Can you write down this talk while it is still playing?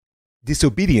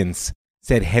Disobedience,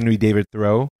 said Henry David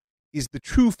Thoreau, is the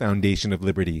true foundation of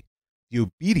liberty. The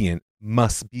obedient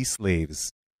must be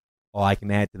slaves. All I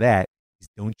can add to that is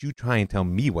don't you try and tell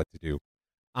me what to do.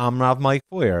 I'm Rav Mike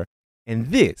Foyer, and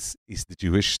this is The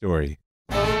Jewish Story.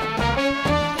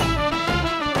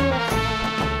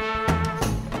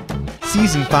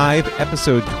 Season 5,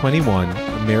 Episode 21,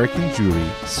 American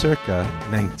Jewry, circa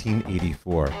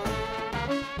 1984.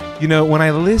 You know, when I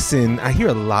listen, I hear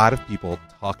a lot of people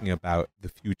talking about the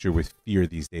future with fear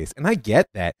these days, and I get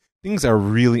that. Things are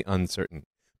really uncertain.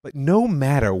 But no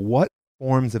matter what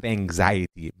forms of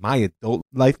anxiety my adult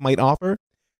life might offer,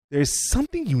 there's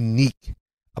something unique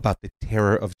about the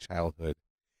terror of childhood.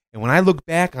 And when I look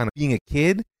back on being a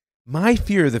kid, my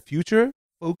fear of the future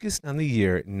focused on the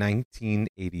year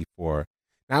 1984.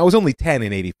 Now, I was only 10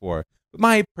 in 84, but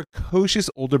my precocious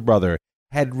older brother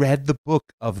had read the book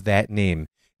of that name.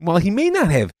 And while he may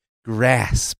not have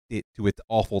grasped it to its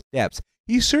awful depths,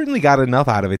 he certainly got enough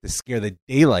out of it to scare the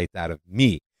daylights out of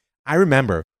me. I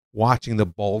remember watching the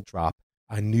ball drop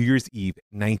on New Year's Eve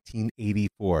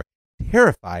 1984,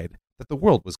 terrified that the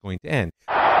world was going to end.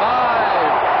 5, 4,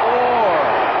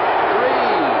 3,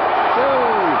 2,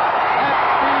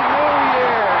 Happy New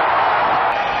Year!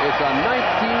 It's a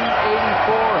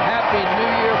 1984 Happy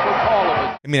New Year for all of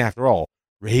us. I mean, after all,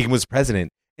 Reagan was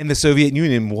president, and the Soviet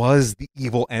Union was the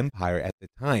evil empire at the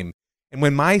time. And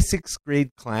when my 6th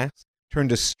grade class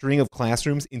turned a string of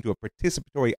classrooms into a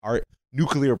participatory art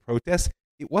nuclear protest,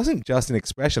 it wasn't just an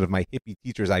expression of my hippie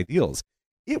teacher's ideals.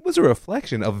 It was a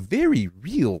reflection of very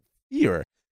real fear.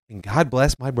 And God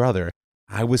bless my brother,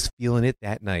 I was feeling it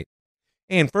that night.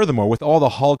 And furthermore, with all the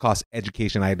Holocaust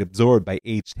education I had absorbed by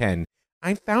age 10,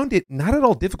 I found it not at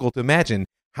all difficult to imagine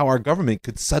how our government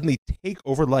could suddenly take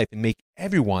over life and make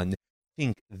everyone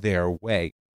think their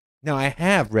way. Now, I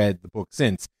have read the book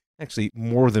since, actually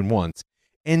more than once,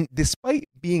 and despite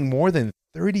being more than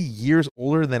 30 years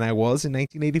older than I was in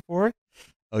 1984,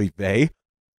 oy vey,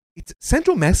 its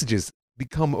central messages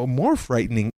become more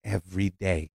frightening every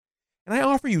day. And I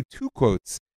offer you 2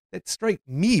 quotes that strike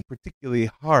me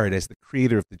particularly hard as the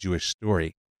creator of the Jewish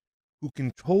story. Who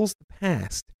controls the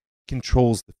past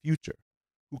controls the future.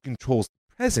 Who controls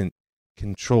the present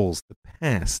controls the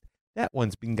past. That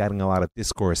one's been getting a lot of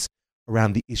discourse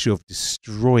around the issue of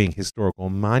destroying historical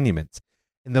monuments.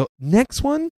 And the next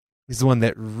one is the one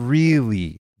that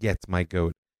really gets my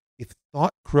goat. If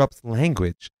thought corrupts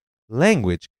language,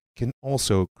 language can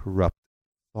also corrupt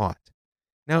thought.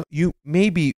 Now, you may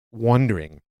be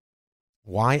wondering,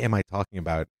 why am I talking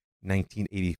about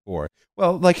 1984?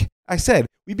 Well, like I said,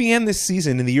 we began this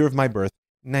season in the year of my birth,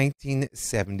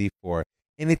 1974,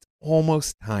 and it's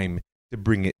almost time to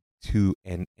bring it to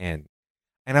an end.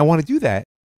 And I want to do that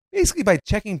basically by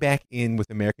checking back in with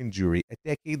American Jewry a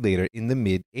decade later in the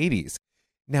mid-'80s.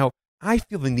 Now, I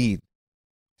feel the need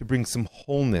to bring some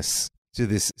wholeness to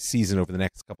this season over the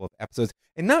next couple of episodes,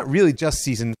 and not really just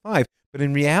season 5, but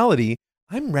in reality,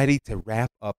 I'm ready to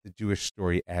wrap up the Jewish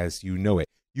story as you know it.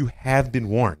 You have been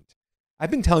warned.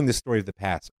 I've been telling the story of the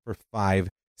past for 5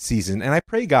 seasons, and I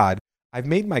pray God I've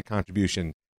made my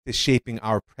contribution to shaping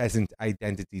our present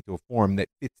identity to a form that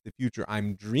fits the future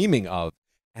I'm dreaming of,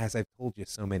 as I've told you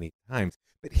so many times.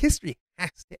 But history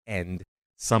has to end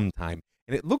sometime,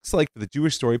 and it looks like for the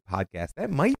Jewish Story podcast,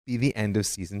 that might be the end of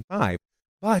season 5.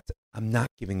 But I'm not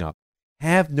giving up.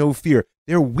 Have no fear.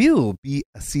 There will be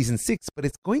a season 6, but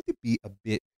it's going to be a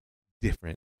bit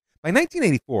different. By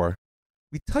 1984,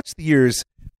 we touched the years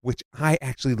which I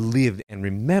actually lived and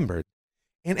remembered.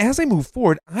 And as I move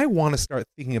forward, I want to start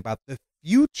thinking about the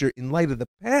future in light of the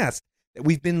past that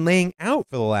we've been laying out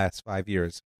for the last 5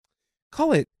 years.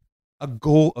 Call it a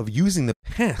goal of using the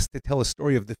past to tell a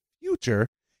story of the future,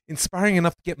 inspiring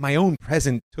enough to get my own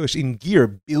present tush in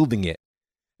gear building it.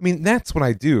 I mean, that's what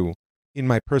I do in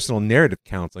my personal narrative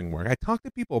counseling work. I talk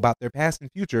to people about their past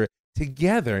and future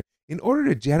together in order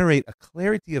to generate a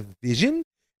clarity of vision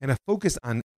and a focus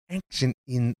on action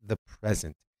in the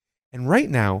present. And right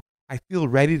now, I feel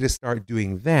ready to start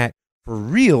doing that for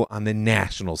real on the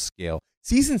national scale.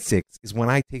 Season 6 is when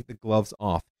I take the gloves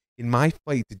off in my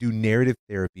fight to do narrative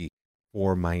therapy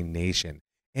for my nation.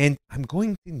 And I'm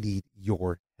going to need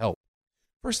your help.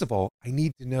 First of all, I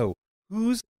need to know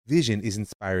whose vision is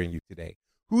inspiring you today.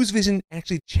 Whose vision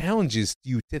actually challenges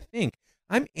you to think.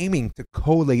 I'm aiming to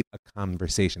collate a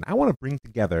conversation. I want to bring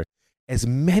together as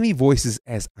many voices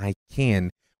as I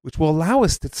can, which will allow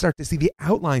us to start to see the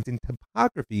outlines and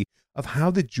topography of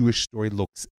how the Jewish story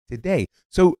looks today.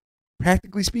 So,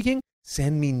 practically speaking,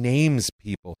 send me names,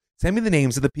 people. Send me the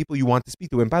names of the people you want to speak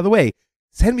to. And by the way,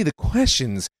 send me the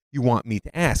questions you want me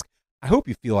to ask. I hope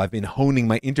you feel I've been honing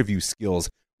my interview skills,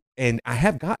 and I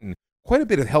have gotten quite a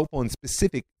bit of helpful and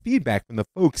specific feedback from the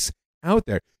folks out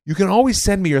there. You can always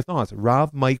send me your thoughts,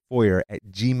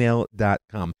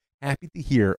 robmikefoyer@gmail.com. Happy to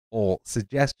hear all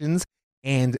suggestions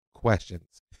and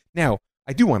questions. Now,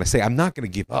 I do want to say I'm not going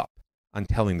to give up on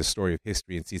telling the story of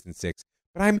history in Season 6,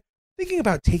 but I'm thinking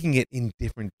about taking it in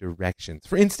different directions.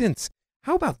 For instance,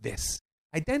 how about this?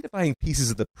 Identifying pieces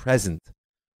of the present,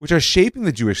 which are shaping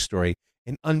the Jewish story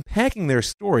and unpacking their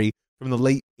story from the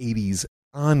late 80s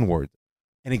onward.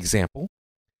 An example?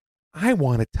 I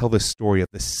want to tell the story of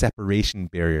the separation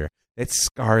barrier that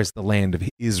scars the land of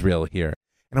Israel here.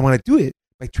 And I want to do it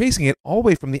by tracing it all the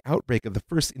way from the outbreak of the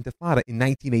First Intifada in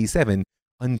 1987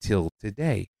 until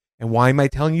today. And why am I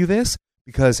telling you this?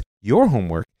 Because your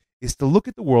homework is to look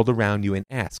at the world around you and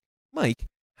ask, Mike,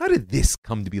 how did this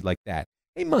come to be like that?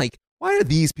 Hey, Mike, why are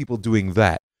these people doing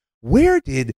that? Where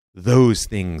did those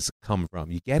things come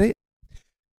from? You get it?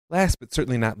 Last but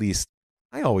certainly not least,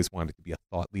 I always wanted to be a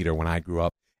thought leader when I grew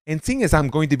up. And seeing as I'm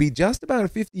going to be just about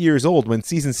 50 years old when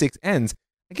Season 6 ends,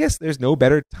 I guess there's no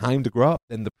better time to grow up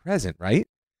than the present, right?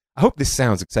 I hope this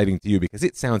sounds exciting to you because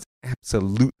it sounds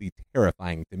absolutely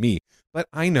terrifying to me. But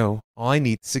I know all I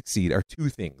need to succeed are two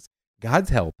things: God's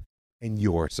help and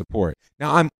your support.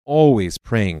 Now, I'm always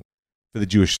praying for the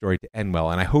Jewish story to end well,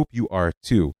 and I hope you are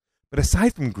too. But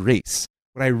aside from grace,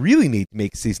 what I really need to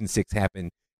make Season 6 happen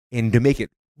and to make it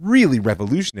really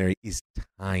revolutionary is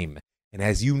time. And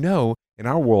as you know, in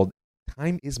our world,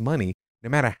 time is money, no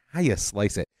matter how you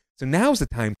slice it. So now's the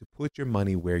time to put your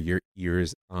money where your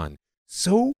ear's on.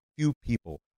 So few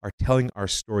people are telling our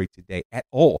story today at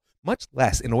all, much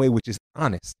less in a way which is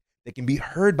honest, that can be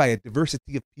heard by a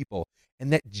diversity of people,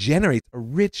 and that generates a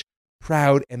rich,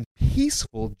 proud, and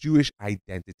peaceful Jewish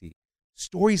identity.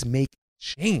 Stories make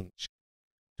change.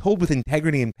 Told with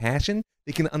integrity and passion,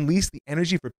 they can unleash the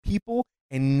energy for people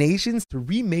and nations to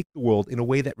remake the world in a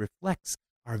way that reflects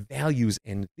our values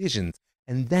and visions.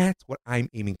 And that's what I'm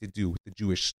aiming to do with the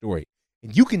Jewish story.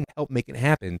 And you can help make it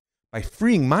happen by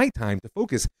freeing my time to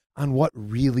focus on what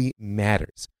really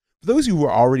matters. For those of you who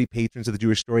are already patrons of the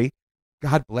Jewish story,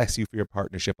 God bless you for your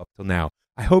partnership up till now.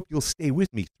 I hope you'll stay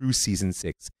with me through Season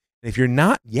 6. And if you're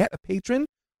not yet a patron,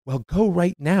 well, go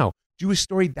right now.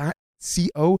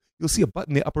 jewishstory.co. You'll see a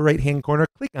button in the upper right-hand corner.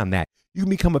 Click on that. You can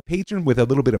become a patron with a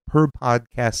little bit of per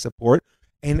podcast support.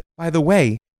 And by the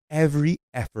way, every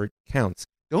effort counts.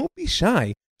 Don't be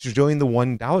shy to join the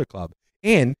 $1 club.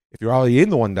 And if you're already in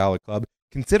the $1 club,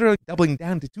 consider doubling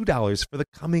down to $2 for the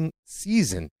coming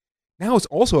season. Now is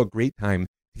also a great time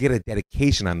to get a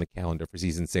dedication on the calendar for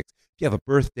Season 6. If you have a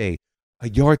birthday, a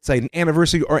yard site, an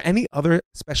anniversary, or any other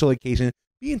special occasion,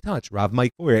 be in touch,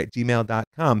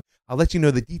 robmikefoyer@gmail.com. I'll let you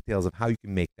know the details of how you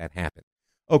can make that happen.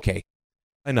 Okay,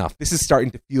 enough. This is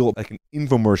starting to feel like an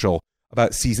infomercial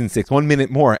about Season 6. 1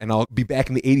 minute more, and I'll be back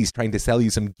in the 80s trying to sell you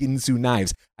some Ginsu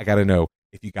knives. I got to know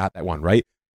if you got that one, right?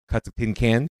 Cuts a tin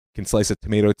can, can slice a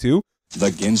tomato too. The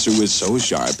Ginsu is so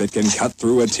sharp it can cut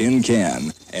through a tin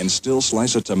can and still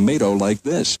slice a tomato like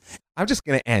this. I'm just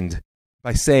going to end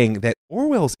by saying that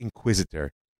Orwell's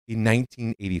Inquisitor in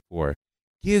 1984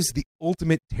 gives the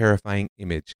ultimate terrifying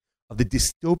image of the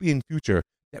dystopian future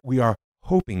that we are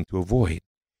hoping to avoid.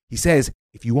 He says,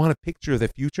 if you want a picture of the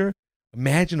future,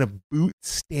 imagine a boot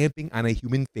stamping on a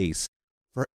human face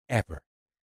forever.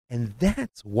 And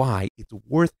that's why it's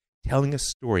worth telling a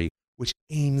story which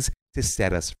aims to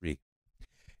set us free.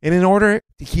 And in order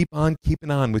to keep on keeping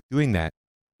on with doing that,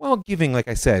 while giving, like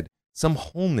I said, some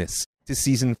wholeness to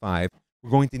Season 5,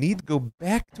 we're going to need to go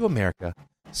back to America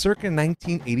circa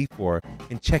 1984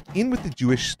 and check in with the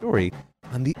Jewish story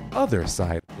on the other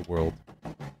side of the world.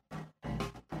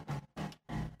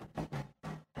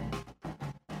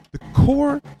 The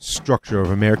core structure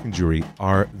of American Jewry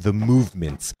are the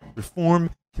movements: Reform,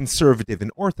 Conservative,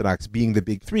 and Orthodox being the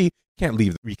big three. Can't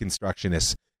leave the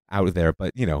Reconstructionists out of there,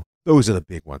 but, you know, those are the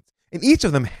big ones. And each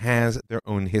of them has their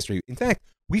own history. In fact,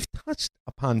 we've touched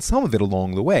upon some of it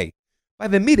along the way. By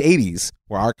the mid-'80s,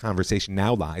 where our conversation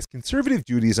now lies, conservative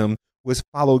Judaism was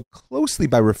followed closely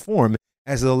by Reform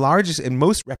as the largest and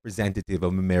most representative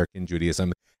of American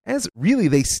Judaism, as really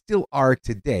they still are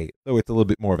today, though it's a little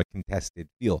bit more of a contested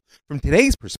field. From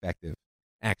today's perspective,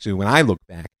 actually, when I look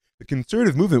back, the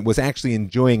conservative movement was actually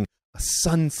enjoying a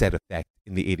sunset effect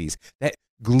in the 80s, that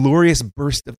glorious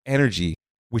burst of energy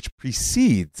which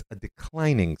precedes a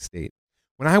declining state.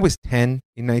 When I was 10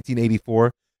 in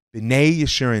 1984, B'nai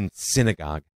Yeshurun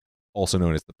Synagogue, also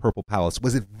known as the Purple Palace,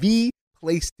 was the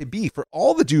place to be for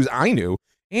all the Jews I knew,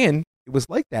 and it was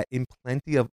like that in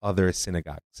plenty of other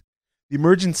synagogues. The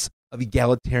emergence of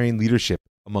egalitarian leadership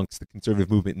amongst the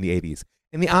conservative movement in the 80s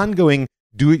and the ongoing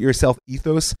do-it-yourself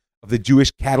ethos of the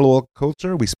Jewish catalog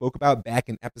culture we spoke about back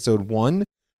in episode 1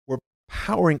 were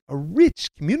powering a rich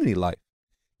community life.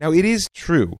 Now, it is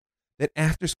true that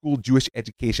after-school Jewish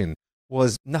education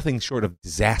was nothing short of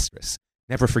disastrous.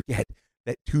 Never forget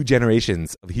that 2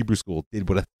 generations of Hebrew school did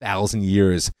what 1,000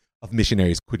 years of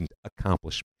missionaries couldn't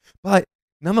accomplish. But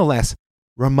nonetheless,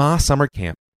 Ramah Summer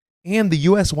Camp and the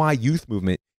USY youth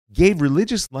movement gave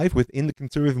religious life within the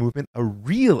conservative movement a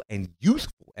real and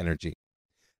youthful energy.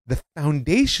 The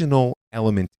foundational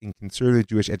element in conservative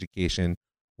Jewish education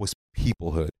was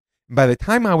peoplehood. And by the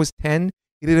time I was 10,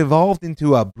 it had evolved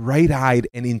into a bright-eyed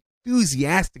and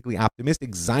enthusiastically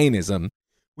optimistic Zionism,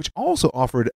 which also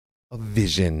offered a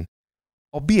vision,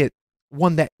 albeit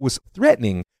one that was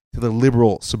threatening to the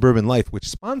liberal suburban life which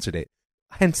sponsored it,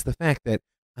 hence the fact that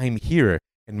I'm here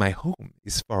and my home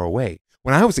is far away.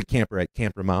 When I was a camper at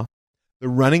Camp Ramah, the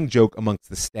running joke amongst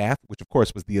the staff, which of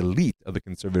course was the elite of the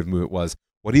conservative movement, was,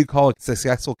 what do you call a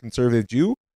successful conservative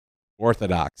Jew?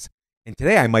 Orthodox. And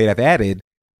today I might have added,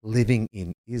 living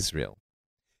in Israel.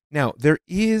 Now, there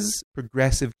is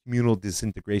progressive communal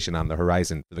disintegration on the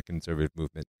horizon for the conservative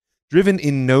movement, driven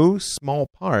in no small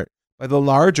part by the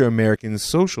larger American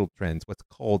social trends, what's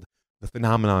called the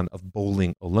phenomenon of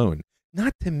bowling alone.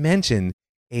 Not to mention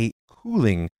a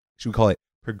cooling, should we call it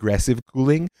progressive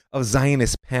cooling, of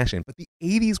Zionist passion. But the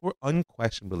 80s were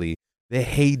unquestionably the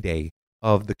heyday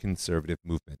of the conservative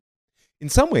movement. In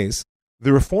some ways,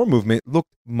 the reform movement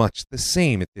looked much the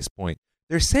same at this point.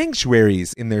 Their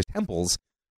sanctuaries in their temples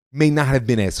may not have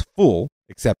been as full,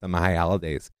 except on the high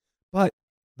holidays, but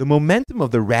the momentum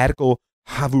of the radical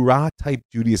Havurah-type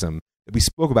Judaism that we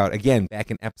spoke about again back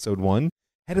in episode 1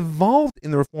 had evolved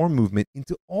in the reform movement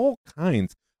into all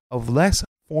kinds of less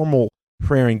formal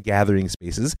prayer and gathering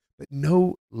spaces, but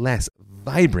no less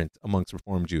vibrant amongst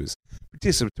Reform Jews.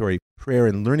 Participatory prayer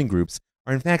and learning groups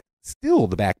are in fact still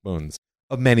the backbones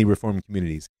of many Reform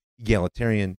communities,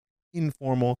 egalitarian,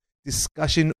 informal,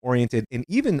 discussion-oriented, and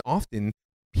even often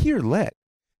peer-led.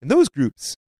 And those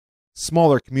groups,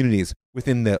 smaller communities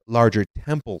within the larger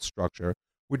temple structure,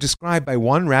 were described by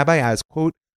one rabbi as,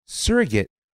 quote, surrogate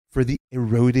for the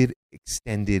eroded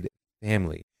extended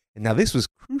family. And now this was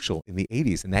crucial in the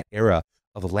 80s, in that era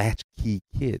of latchkey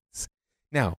kids.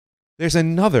 Now, there's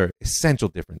another essential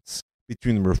difference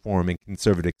between the Reform and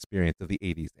conservative experience of the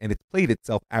 80s, and it's played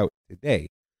itself out today.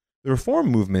 The Reform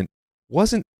movement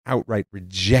wasn't outright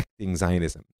rejecting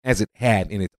Zionism, as it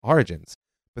had in its origins,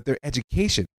 but their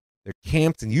education, their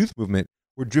camps and youth movement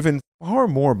were driven far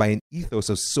more by an ethos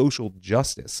of social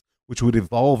justice, which would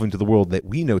evolve into the world that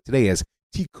we know today as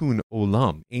tikkun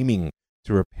olam, aiming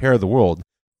to repair the world,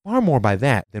 far more by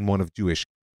that than one of Jewish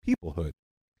peoplehood.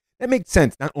 That makes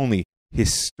sense not only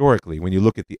historically, when you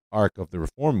look at the arc of the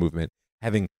Reform movement,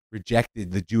 having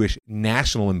rejected the Jewish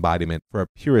national embodiment for a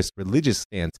purist religious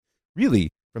stance really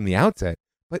from the outset,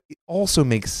 but it also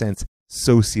makes sense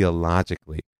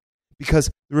sociologically. Because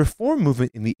the Reform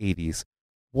movement in the 80s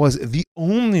was the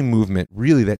only movement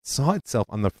really that saw itself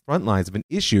on the front lines of an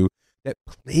issue that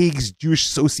plagues Jewish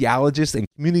sociologists and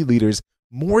community leaders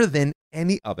more than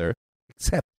any other,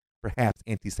 except perhaps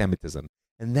antisemitism,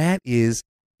 and that is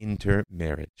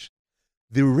intermarriage.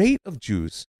 The rate of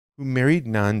Jews who married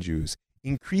non-Jews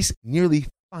increased nearly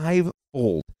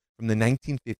 5-fold from the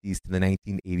 1950s to the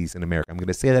 1980s in America. I'm going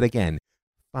to say that again,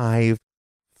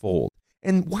 5-fold.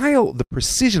 And while the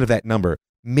precision of that number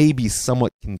may be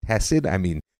somewhat contested, I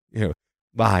mean,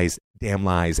 lies, damn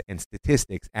lies, and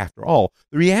statistics, after all,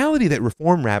 the reality that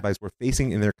Reform rabbis were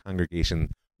facing in their congregation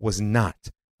was not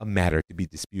a matter to be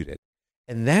disputed.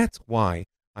 And that's why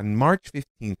on March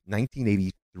 15th,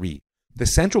 1983, the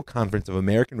Central Conference of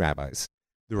American Rabbis,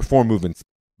 the Reform movement's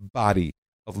body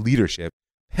of leadership,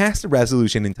 passed a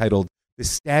resolution entitled The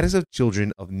Status of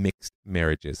Children of Mixed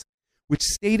Marriages, which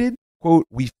stated, quote,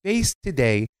 we face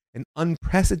today an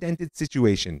unprecedented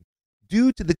situation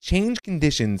due to the changed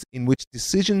conditions in which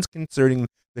decisions concerning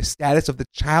the status of the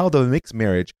child of a mixed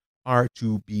marriage are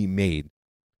to be made.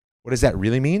 What does that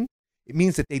really mean? It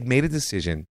means that they'd made a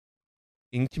decision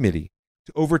in committee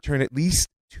to overturn at least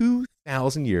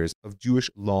 2,000 years of Jewish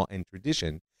law and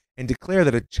tradition and declare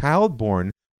that a child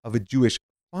born of a Jewish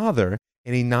father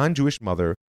and a non-Jewish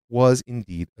mother was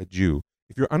indeed a Jew.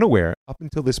 If you're unaware, up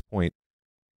until this point,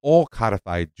 all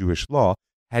codified Jewish law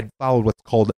had followed what's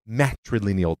called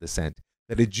matrilineal descent,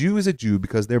 that a Jew is a Jew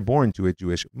because they're born to a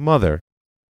Jewish mother.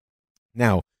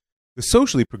 Now, the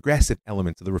socially progressive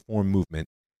elements of the Reform movement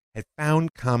had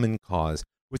found common cause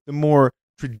with the more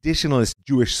traditionalist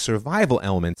Jewish survival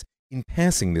elements in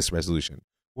passing this resolution.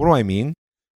 What do I mean?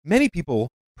 Many people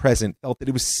present felt that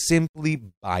it was simply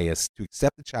biased to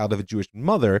accept the child of a Jewish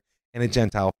mother and a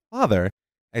Gentile father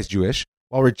as Jewish,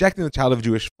 while rejecting the child of a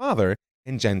Jewish father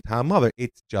and Gentile mother.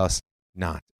 It's just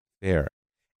not fair.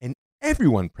 And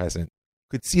everyone present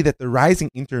could see that the rising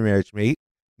intermarriage rate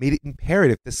made it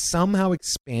imperative to somehow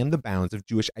expand the bounds of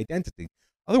Jewish identity.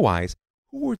 Otherwise,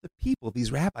 who were the people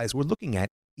these rabbis were looking at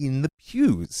in the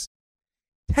pews?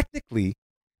 Technically,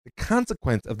 the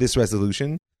consequence of this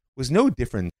resolution was no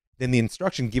different than the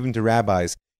instruction given to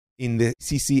rabbis in the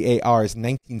CCAR's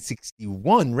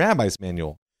 1961 Rabbi's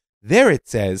Manual. There it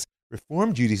says,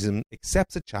 Reform Judaism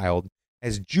accepts a child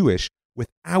as Jewish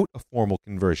without a formal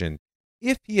conversion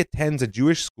if he attends a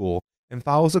Jewish school and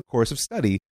follows a course of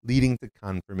study leading to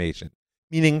confirmation.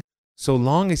 Meaning, so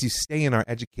long as you stay in our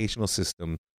educational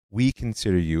system, we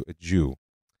consider you a Jew.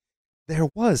 There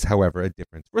was, however, a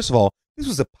difference. First of all, this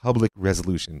was a public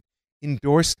resolution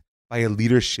endorsed by a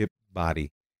leadership body,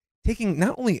 taking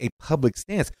not only a public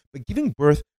stance, but giving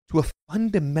birth to a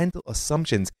fundamental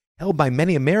assumptions held by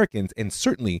many Americans, and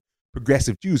certainly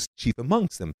progressive Jews chief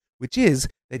amongst them, which is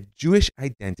that Jewish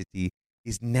identity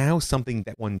is now something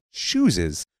that one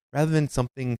chooses rather than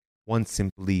something one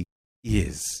simply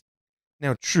is.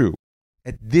 Now, true,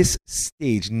 at this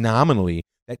stage, nominally,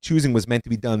 that choosing was meant to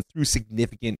be done through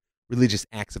significant religious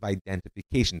acts of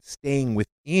identification, staying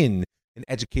within an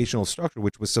educational structure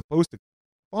which was supposed to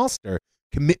foster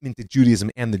commitment to Judaism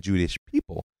and the Jewish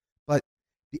people. But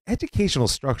the educational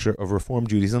structure of Reform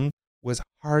Judaism was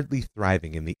hardly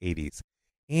thriving in the 80s,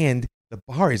 and the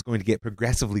bar is going to get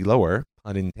progressively lower,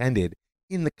 pun intended,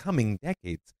 in the coming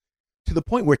decades, to the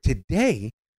point where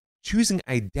today, choosing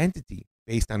identity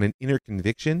based on an inner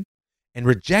conviction and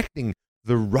rejecting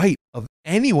the right of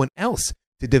anyone else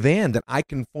to demand that I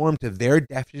conform to their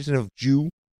definition of Jew,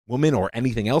 woman, or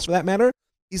anything else for that matter,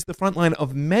 is the front line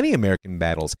of many American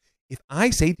battles. If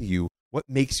I say to you, what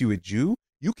makes you a Jew?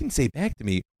 You can say back to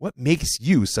me, what makes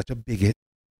you such a bigot?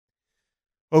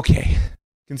 Okay,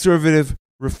 conservative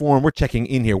reform, we're checking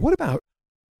in here. What about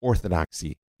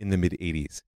orthodoxy in the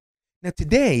mid-'80s? Now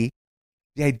today,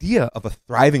 the idea of a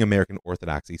thriving American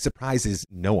orthodoxy surprises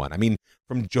no one. I mean,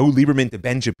 from Joe Lieberman to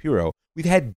Ben Shapiro, we've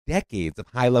had decades of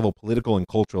high-level political and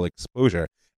cultural exposure,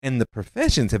 and the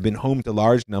professions have been home to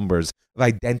large numbers of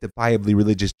identifiably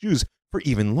religious Jews for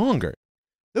even longer.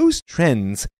 Those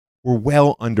trends were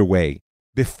well underway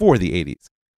before the 80s.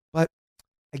 But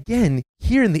again,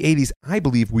 here in the 80s, I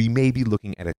believe we may be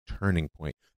looking at a turning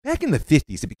point. Back in the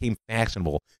 50s, it became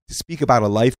fashionable to speak about a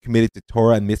life committed to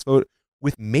Torah and mitzvot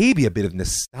with maybe a bit of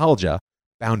nostalgia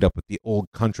bound up with the old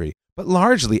country, but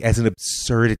largely as an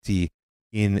absurdity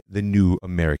in the new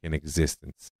American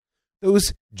existence.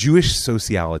 Those Jewish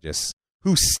sociologists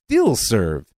who still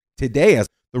serve today as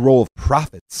the role of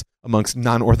prophets amongst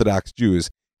non-Orthodox Jews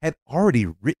had already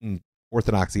written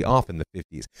Orthodoxy off in the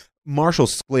 50s. Marshall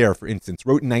Sclair, for instance,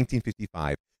 wrote in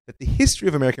 1955 that the history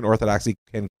of American Orthodoxy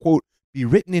can, quote, be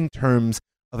written in terms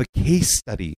of a case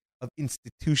study of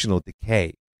institutional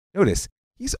decay. Notice,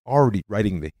 he's already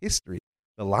writing the history.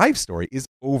 The life story is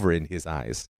over in his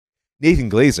eyes.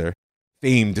 Nathan Glazer,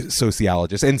 famed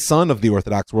sociologist and son of the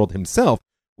Orthodox world himself,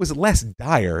 was less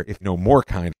dire, if no more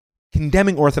kind,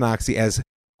 condemning orthodoxy as,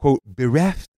 quote,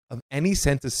 bereft of any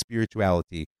sense of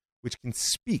spirituality which can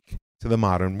speak to the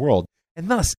modern world, and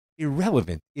thus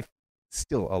irrelevant if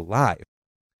still alive.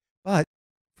 But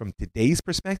from today's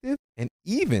perspective, and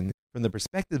even from the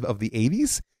perspective of the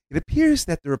 80s, it appears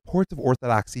that the reports of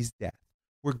orthodoxy's death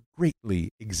were greatly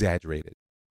exaggerated.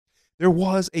 There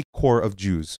was a core of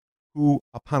Jews who,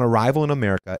 upon arrival in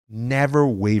America, never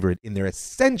wavered in their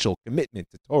essential commitment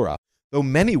to Torah, though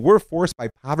many were forced by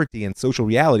poverty and social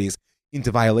realities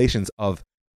into violations of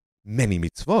many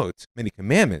mitzvot, many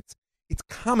commandments. It's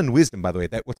common wisdom, by the way,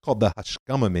 that what's called the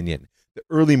Hashkama Minyan, the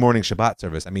early morning Shabbat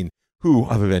service. I mean, who,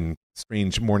 other than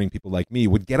strange morning people like me,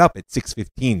 would get up at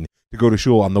 6:15 to go to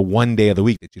shul on the one day of the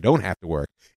week that you don't have to work?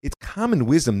 It's common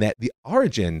wisdom that the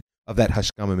origin of that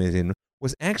Hashkama Minyan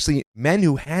was actually men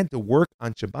who had to work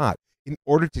on Shabbat in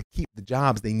order to keep the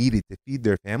jobs they needed to feed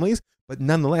their families, but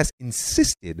nonetheless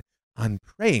insisted on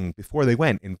praying before they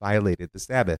went and violated the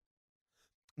Sabbath.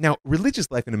 Now, religious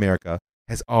life in America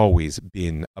has always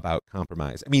been about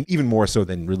compromise. I mean, even more so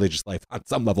than religious life on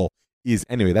some level is.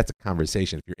 Anyway, that's a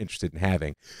conversation if you're interested in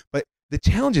having. But the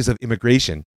challenges of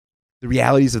immigration, the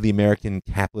realities of the American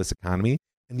capitalist economy,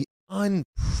 and the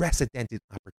unprecedented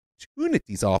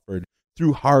opportunities offered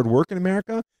through hard work in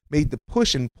America made the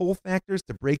push and pull factors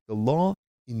to break the law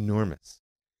enormous.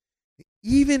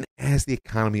 Even as the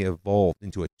economy evolved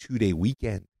into a 2-day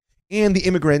weekend and the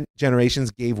immigrant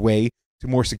generations gave way to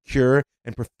more secure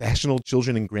and professional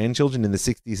children and grandchildren in the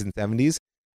 60s and 70s,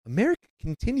 America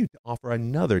continued to offer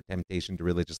another temptation to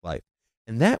religious life,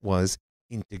 and that was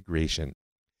integration.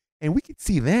 And we could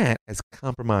see that as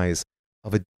compromise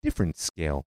of a different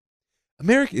scale.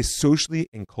 America is socially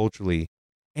and culturally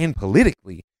and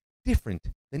politically different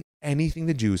than anything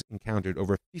the Jews encountered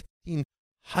over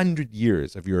 1,500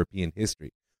 years of European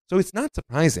history. So it's not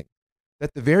surprising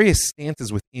that the various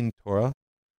stances within Torah,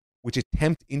 which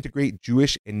attempt to integrate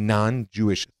Jewish and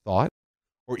non-Jewish thought,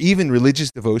 or even religious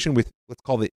devotion with, let's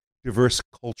call it, diverse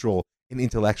cultural and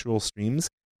intellectual streams,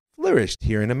 flourished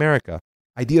here in America.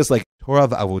 Ideas like Torah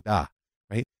v'avodah,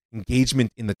 right?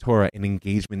 Engagement in the Torah and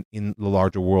engagement in the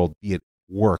larger world, be it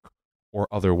work or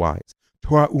otherwise.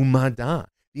 Torah u'madah,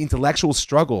 the intellectual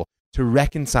struggle to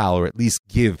reconcile or at least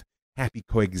give happy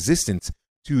coexistence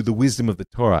to the wisdom of the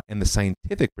Torah and the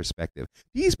scientific perspective.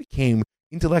 These became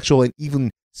intellectual and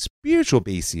even spiritual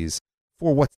bases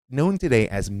for what's known today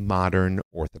as modern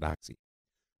orthodoxy.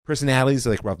 Personalities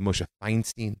like Rav Moshe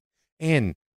Feinstein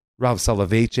and Rav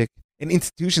Soloveitchik and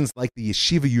institutions like the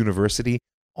Yeshiva University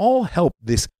all helped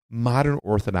this modern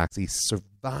orthodoxy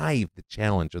survive the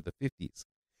challenge of the 50s.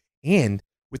 And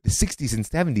with the 60s and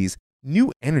 70s,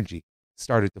 new energy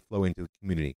started to flow into the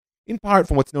community, in part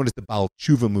from what's known as the Baal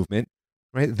Tshuva movement,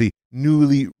 right? The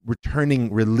newly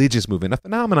returning religious movement, a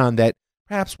phenomenon that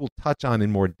perhaps we'll touch on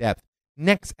in more depth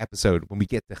next episode when we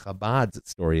get to Chabad's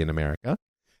story in America.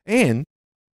 And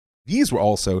these were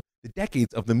also the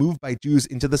decades of the move by Jews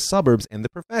into the suburbs and the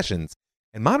professions.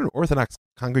 And modern Orthodox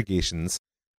congregations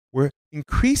were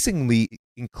increasingly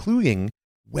including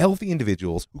wealthy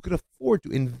individuals who could afford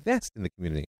to invest in the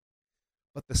community.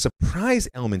 But the surprise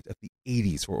element of the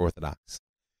 80s for Orthodox,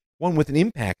 one with an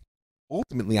impact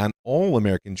ultimately on all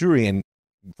American Jewry and,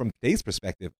 from today's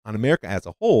perspective, on America as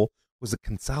a whole, was the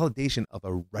consolidation of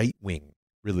a right-wing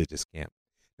religious camp.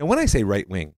 Now, when I say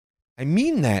right-wing, I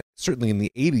mean that certainly in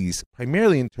the 80s,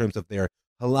 primarily in terms of their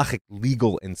halachic,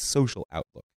 legal, and social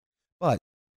outlook. But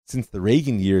since the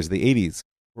Reagan years, the 80s,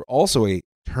 were also a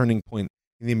turning point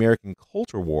in the American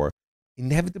culture war,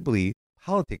 inevitably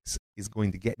politics is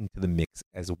going to get into the mix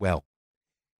as well.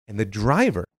 And the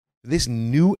driver for this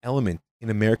new element in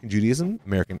American Judaism,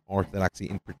 American Orthodoxy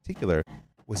in particular,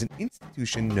 was an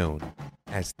institution known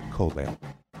as the kollel.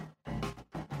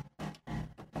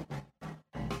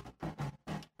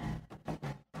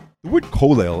 The word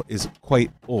kollel is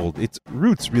quite old. Its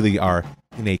roots really are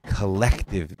in a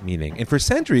collective meaning. And for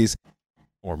centuries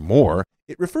or more,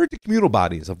 it referred to communal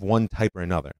bodies of one type or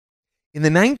another. In the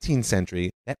 19th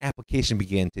century, that application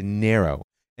began to narrow,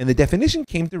 and the definition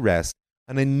came to rest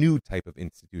on a new type of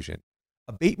institution,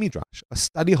 a Beit Midrash, a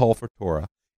study hall for Torah,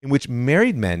 in which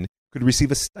married men could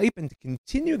receive a stipend to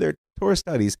continue their Torah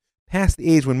studies past the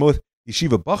age when most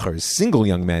yeshiva bachars, single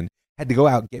young men, had to go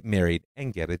out, get married,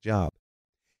 and get a job.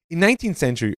 In 19th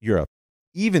century Europe,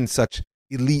 even such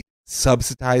elite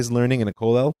subsidized learning in a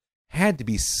kollel had to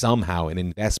be somehow an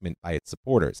investment by its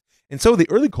supporters. And so the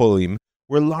early kollelim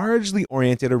were largely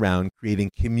oriented around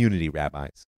creating community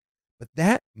rabbis. But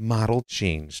that model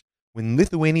changed when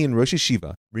Lithuanian Rosh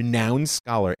Yeshiva, renowned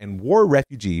scholar and war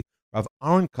refugee Rav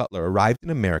Aaron Kotler arrived in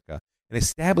America and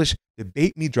established the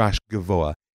Beit Midrash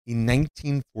Gavoa in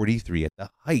 1943 at the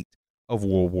height of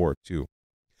World War II.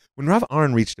 When Rav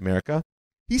Aaron reached America,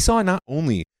 he saw not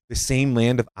only the same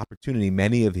land of opportunity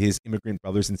many of his immigrant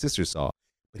brothers and sisters saw,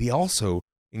 but he also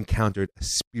encountered a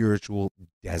spiritual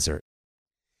desert.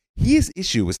 His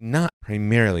issue was not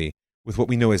primarily with what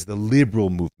we know as the liberal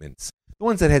movements, the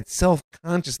ones that had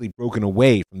self-consciously broken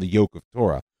away from the yoke of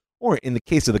Torah, or in the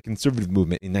case of the conservative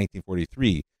movement in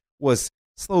 1943, was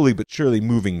slowly but surely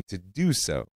moving to do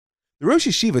so. The Rosh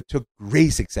Yeshiva took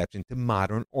grace exception to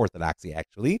modern orthodoxy,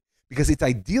 actually, because its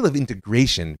ideal of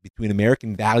integration between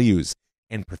American values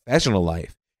and professional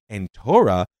life and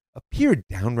Torah appeared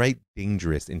downright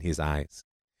dangerous in his eyes.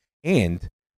 And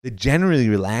the generally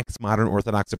relaxed modern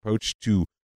Orthodox approach to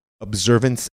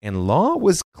observance and law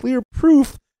was clear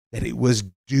proof that it was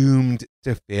doomed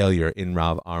to failure in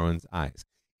Rav Aaron's eyes.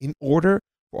 In order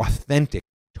for authentic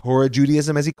Torah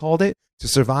Judaism, as he called it, to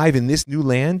survive in this new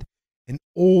land, an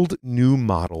old-new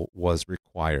model was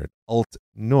required. Alt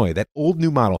Noi, that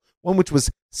old-new model, one which was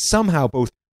somehow both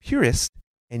purist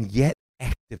and yet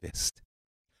activist.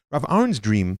 Rav Aaron's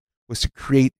dream was to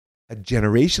create a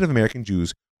generation of American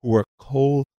Jews who were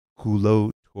kol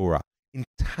kulo Torah,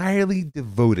 entirely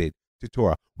devoted to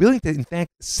Torah, willing to, in fact,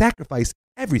 sacrifice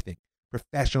everything,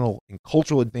 professional and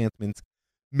cultural advancements,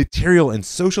 material and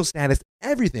social status,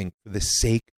 everything for the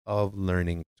sake of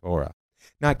learning Torah.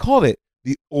 Now, I called it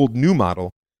the old new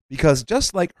model because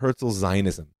just like Herzl's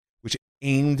Zionism, which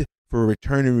aimed for a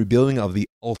return and rebuilding of the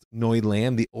Alt Noi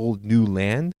land, the old new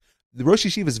land, the Rosh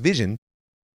Yeshiva's vision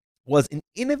was an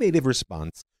innovative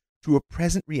response to a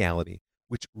present reality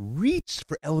which reached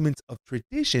for elements of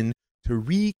tradition to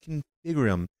reconfigure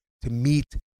them to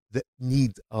meet the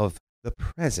needs of the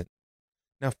present.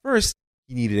 Now, first,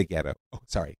 he needed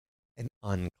an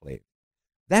enclave.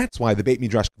 That's why the Beit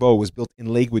Midrash Kvo was built in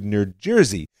Lakewood, New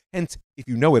Jersey. Hence, if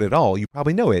you know it at all, you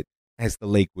probably know it as the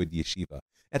Lakewood Yeshiva.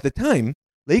 At the time,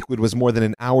 Lakewood was more than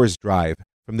an hour's drive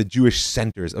from the Jewish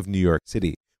centers of New York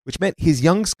City, which meant his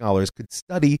young scholars could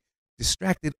study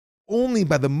distracted only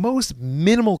by the most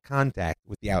minimal contact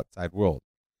with the outside world.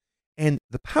 And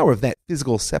the power of that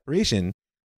physical separation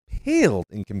paled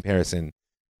in comparison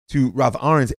to Rav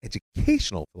Aron's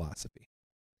educational philosophy.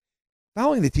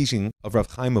 Following the teaching of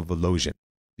Rav Chaim of Volozhin,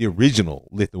 the original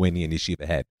Lithuanian yeshiva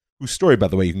head, whose story, by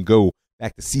the way, you can go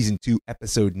back to Season 2,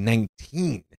 Episode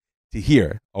 19 to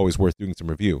hear, always worth doing some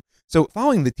review. So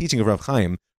following the teaching of Rav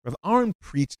Chaim, Rav Aron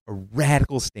preached a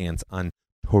radical stance on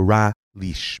Torah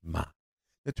Lishma.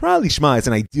 The Torah Lishma is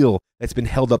an ideal that's been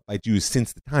held up by Jews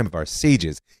since the time of our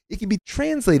sages. It can be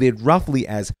translated roughly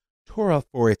as Torah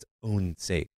for its own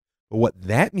sake. But what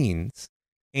that means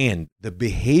and the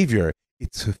behavior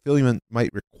its fulfillment might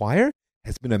require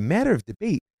has been a matter of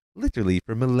debate literally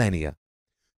for millennia.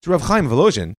 To Rav Chaim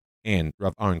Volozhin and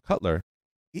Rav Aron Kotler,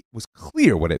 it was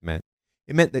clear what it meant.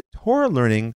 It meant that Torah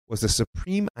learning was a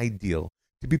supreme ideal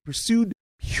to be pursued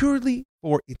purely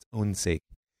for its own sake,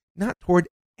 not toward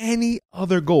any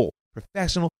other goal,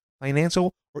 professional,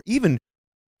 financial, or even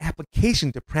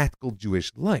application to practical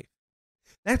Jewish life.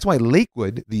 That's why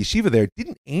Lakewood, the yeshiva there,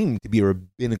 didn't aim to be a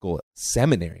rabbinical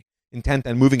seminary, intent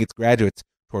on moving its graduates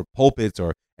toward pulpits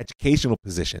or educational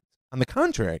positions. On the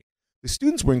contrary, the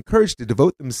students were encouraged to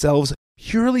devote themselves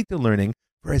purely to learning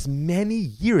for as many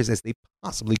years as they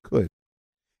possibly could.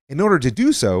 In order to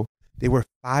do so, they were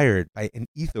fired by an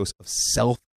ethos of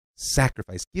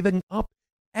self-sacrifice, giving up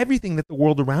everything that the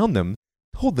world around them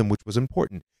told them which was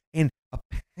important, and a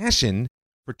passion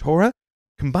for Torah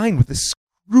combined with a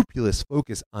scrupulous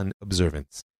focus on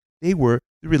observance. They were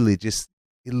the religious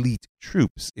elite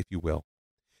troops, if you will.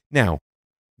 Now,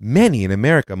 many in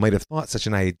America might have thought such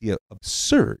an idea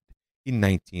absurd in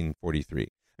 1943.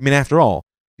 I mean, after all,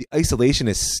 the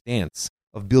isolationist stance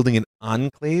of building an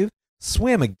enclave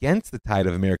swam against the tide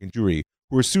of American Jewry,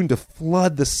 who were soon to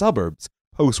flood the suburbs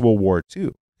post-World War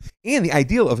II. And the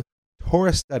ideal of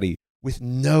Torah study with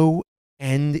no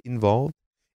end involved,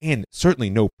 and certainly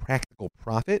no practical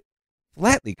profit,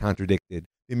 flatly contradicted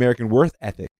the American work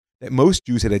ethic that most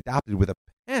Jews had adopted with a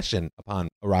passion upon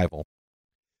arrival.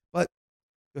 But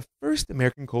the first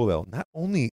American kollel not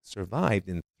only survived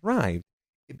and thrived,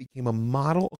 it became a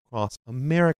model across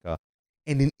America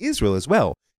and in Israel as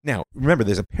well. Now, remember,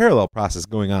 there's a parallel process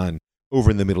going on over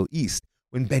in the Middle East.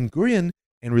 When Ben-Gurion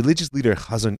and religious leader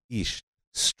Chazon Ish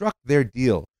struck their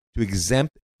deal to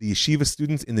exempt the yeshiva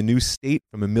students in the new state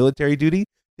from a military duty,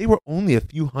 they were only a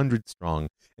few hundred strong,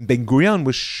 and Ben-Gurion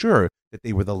was sure that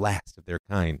they were the last of their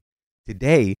kind.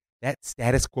 Today, that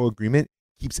status quo agreement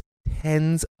keeps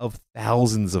tens of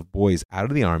thousands of boys out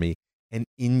of the army and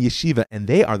in yeshiva, and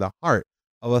they are the heart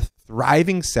of a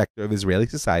thriving sector of Israeli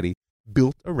society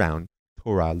built around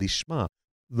Torah Lishma,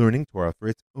 learning Torah for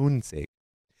its own sake.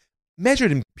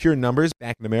 Measured in pure numbers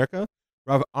back in America,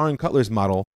 Rav Aron Kotler's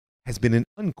model has been an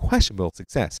unquestionable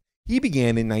success. He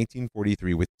began in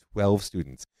 1943 with 12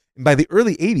 students, and by the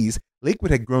early 80s,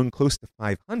 Lakewood had grown close to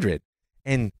 500.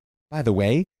 And by the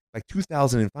way, by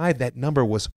 2005, that number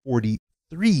was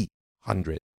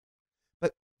 4,300.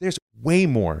 But there's way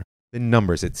more than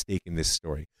numbers at stake in this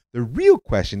story. The real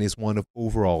question is one of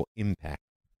overall impact.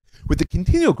 With the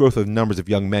continual growth of numbers of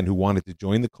young men who wanted to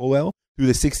join the kollel through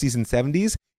the 60s and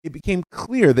 70s, it became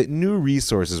clear that new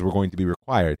resources were going to be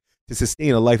required to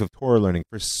sustain a life of Torah learning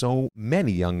for so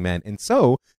many young men. And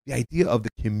so the idea of the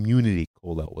community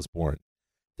kollel was born.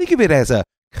 Think of it as a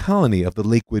colony of the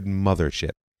Lakewood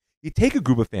mothership. You take a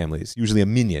group of families, usually a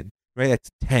minyan, right? That's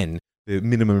 10, the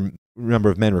minimum number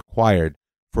of men required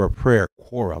for a prayer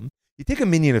quorum. You take a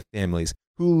minyan of families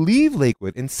who leave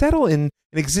Lakewood and settle in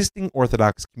an existing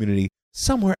Orthodox community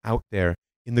somewhere out there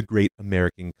in the great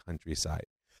American countryside.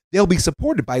 They'll be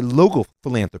supported by local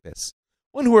philanthropists,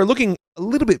 one who are looking a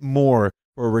little bit more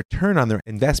for a return on their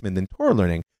investment than Torah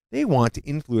learning. They want to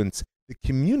influence the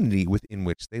community within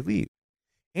which they live.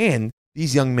 And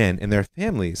these young men and their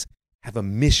families have a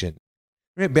mission.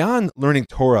 Right? Beyond learning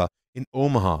Torah in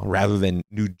Omaha rather than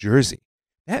New Jersey,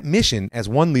 that mission, as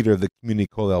one leader of the community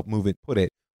kollel movement put it,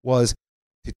 was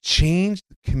to change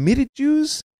the committed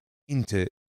Jews into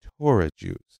Torah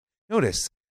Jews. Notice,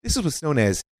 this is what's known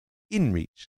as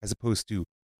inreach as opposed to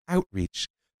outreach.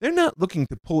 They're not looking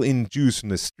to pull in Jews from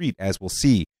the street, as we'll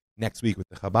see next week with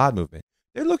the Chabad movement.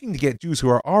 They're looking to get Jews who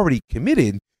are already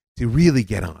committed to really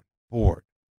get on. board.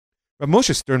 Rav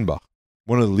Moshe Sternbuch,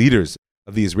 one of the leaders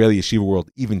of the Israeli yeshiva world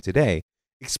even today,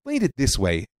 explained it this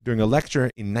way during a lecture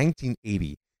in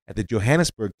 1980 at the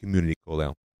Johannesburg Community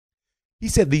Kollel. He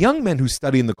said, the young men who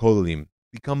study in the kollelim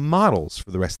become models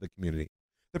for the rest of the community.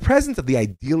 The presence of the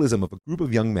idealism of a group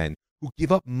of young men who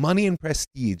give up money and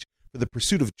prestige for the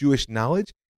pursuit of Jewish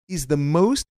knowledge is the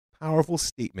most powerful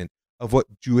statement of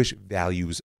what Jewish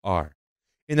values are.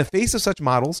 In the face of such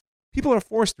models, people are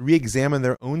forced to re-examine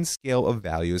their own scale of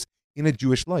values in a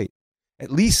Jewish light.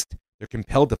 At least they're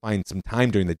compelled to find some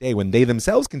time during the day when they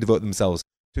themselves can devote themselves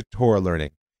to Torah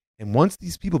learning. And once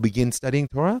these people begin studying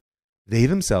Torah, they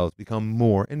themselves become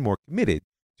more and more committed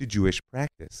to Jewish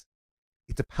practice.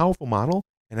 It's a powerful model,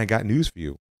 and I got news for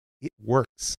you. It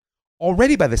works.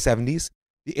 Already by the 70s,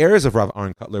 the heirs of Rav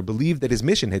Aaron Kotler believed that his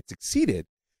mission had succeeded.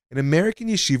 An American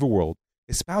yeshiva world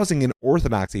espousing an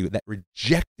orthodoxy that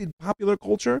rejected popular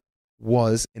culture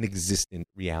was an existent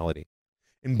reality.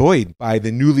 And buoyed by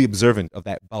the newly observant of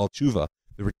that Baal Tshuva,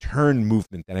 the return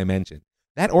movement that I mentioned,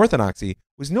 that orthodoxy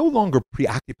was no longer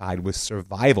preoccupied with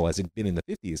survival as it had been in the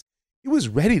 50s. It was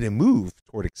ready to move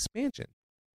toward expansion.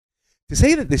 To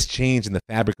say that this change in the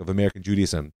fabric of American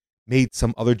Judaism made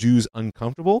some other Jews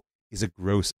uncomfortable is a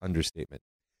gross understatement.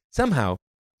 Somehow,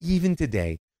 even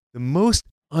today, the most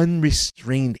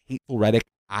unrestrained hateful rhetoric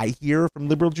I hear from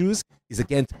liberal Jews is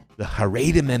against the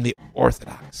Haredim and the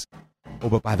Orthodox. Oh,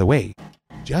 but by the way,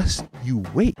 just you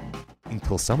wait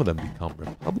until some of them become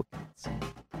Republicans.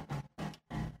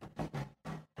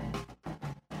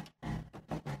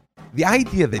 The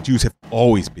idea that Jews have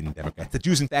always been Democrats, that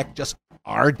Jews in fact just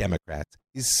are Democrats,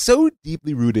 is so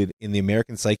deeply rooted in the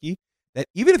American psyche that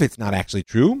even if it's not actually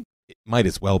true, it might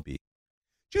as well be.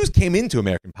 Jews came into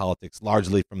American politics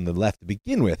largely from the left to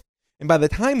begin with, and by the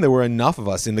time there were enough of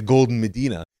us in the Golden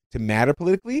Medina to matter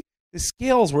politically, the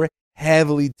scales were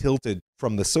heavily tilted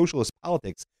from the socialist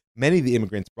politics many of the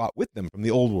immigrants brought with them from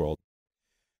the old world.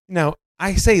 Now,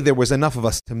 I say there was enough of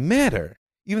us to matter,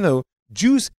 even though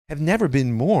Jews have never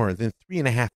been more than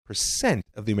 3.5%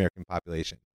 of the American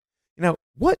population. Now,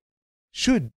 what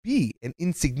should be an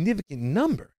insignificant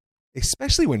number,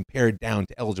 especially when pared down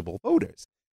to eligible voters?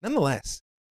 Nonetheless,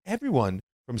 everyone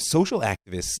from social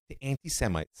activists to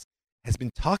anti-Semites has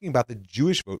been talking about the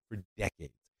Jewish vote for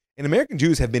decades. And American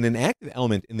Jews have been an active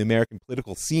element in the American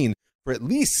political scene for at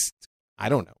least,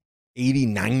 80,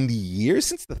 90 years,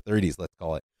 since the 30s, let's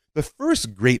call it. The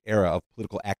first great era of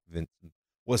political activism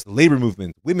was the labor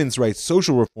movement, women's rights,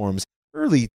 social reforms,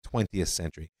 early 20th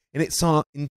century. And it saw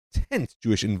intense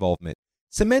Jewish involvement,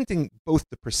 cementing both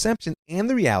the perception and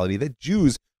the reality that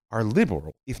Jews are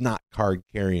liberal, if not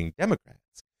card-carrying Democrats.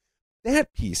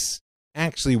 That piece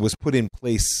actually was put in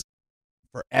place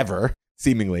forever,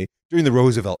 seemingly, during the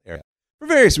Roosevelt era. For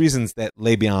various reasons that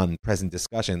lay beyond present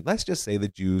discussion, let's just say the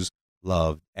Jews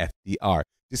loved FDR,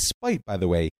 despite, by the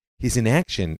way, his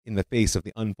inaction in the face of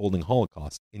the unfolding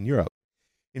Holocaust in Europe.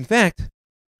 In fact,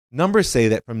 numbers say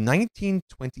that from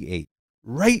 1928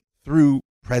 right through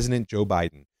President Joe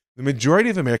Biden, the majority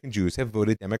of American Jews have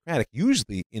voted Democratic,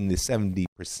 usually in the 70%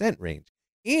 range,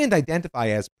 and identify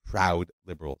as proud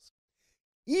liberals.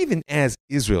 Even as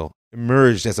Israel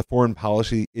emerged as a foreign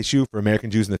policy issue for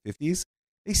American Jews in the 50s,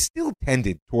 they still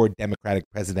tended toward Democratic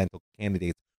presidential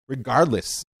candidates,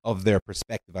 regardless of their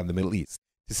perspective on the Middle East,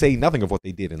 to say nothing of what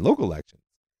they did in local elections.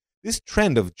 This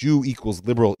trend of Jew equals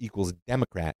liberal equals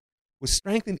Democrat was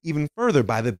strengthened even further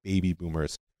by the baby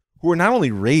boomers, who were not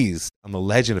only raised on the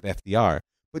legend of FDR,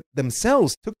 but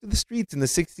themselves took to the streets in the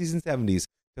 60s and 70s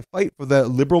to fight for the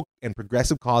liberal and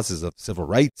progressive causes of civil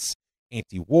rights,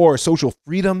 anti-war, social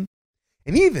freedom,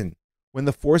 and even when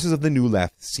the forces of the new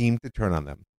left seemed to turn on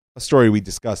them, a story we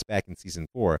discussed back in season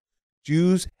 4,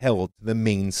 Jews held to the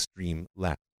mainstream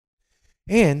left.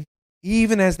 And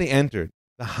even as they entered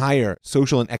the higher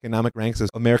social and economic ranks of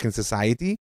American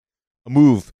society, a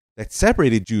move that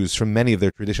separated Jews from many of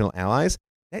their traditional allies,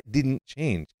 that didn't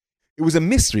change. It was a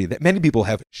mystery that many people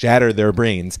have shattered their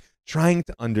brains trying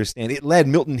to understand. It led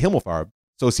Milton Himmelfarb,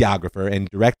 sociographer and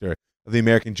director of the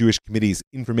American Jewish Committee's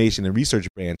Information and Research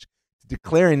Branch, to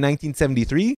declare in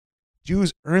 1973,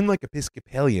 Jews earn like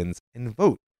Episcopalians and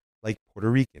vote like Puerto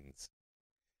Ricans.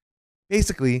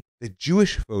 Basically, the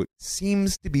Jewish vote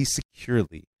seems to be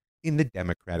securely in the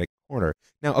Democratic corner.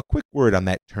 Now, a quick word on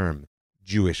that term,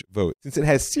 Jewish vote, since it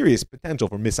has serious potential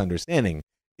for misunderstanding,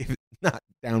 if not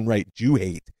downright Jew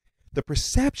hate. The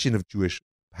perception of Jewish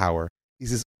power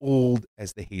is as old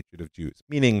as the hatred of Jews,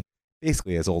 meaning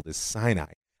basically as old as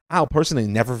Sinai. I'll personally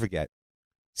never forget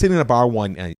sitting in a bar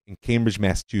one night in Cambridge,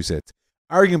 Massachusetts,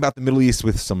 arguing about the Middle East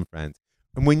with some friends.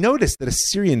 And we noticed that a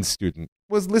Syrian student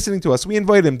was listening to us. We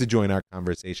invited him to join our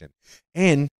conversation.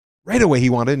 And Right away, he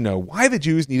wanted to know why the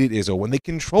Jews needed Israel when they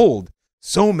controlled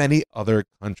so many other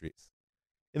countries.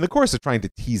 In the course of trying to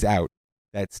tease out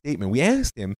that statement, we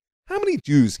asked him how many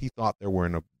Jews he thought there were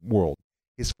in the world.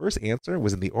 His first answer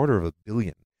was in the order of 1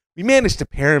 billion. We managed to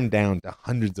pare him down to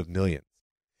hundreds of millions.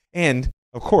 And,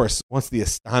 of course, once the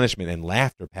astonishment and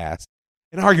laughter passed,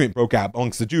 an argument broke out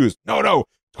amongst the Jews. No,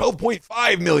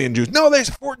 12.5 million Jews. No, there's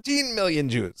 14 million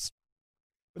Jews.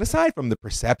 But aside from the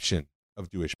perception of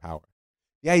Jewish power,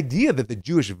 the idea that the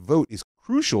Jewish vote is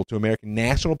crucial to American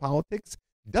national politics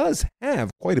does have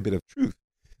quite a bit of truth.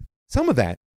 Some of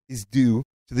that is due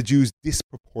to the Jews'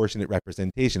 disproportionate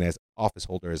representation as office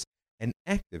holders and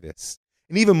activists.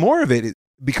 And even more of it is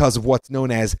because of what's known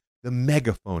as the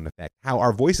megaphone effect, how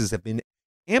our voices have been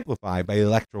amplified by the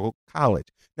Electoral College.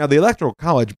 Now, the Electoral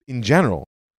College, in general,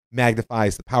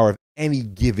 magnifies the power of any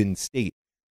given state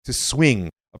to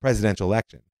swing a presidential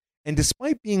election. And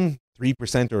despite being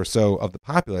 3% or so of the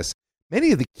populace,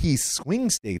 many of the key swing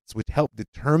states which help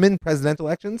determine presidential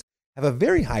elections have a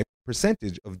very high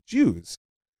percentage of Jews.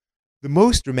 The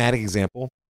most dramatic example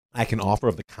I can offer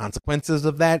of the consequences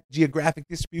of that geographic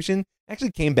distribution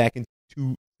actually came back in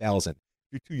 2000. If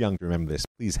you're too young to remember this,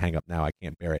 please hang up now. I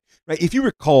can't bear it. Right? If you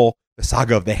recall the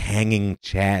saga of the hanging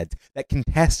Chads, that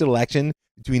contested election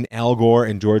between Al Gore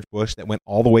and George Bush that went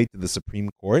all the way to the Supreme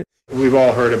Court. We've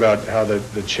all heard about how the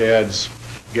Chads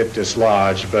get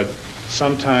dislodged, but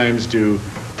sometimes do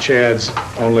Chads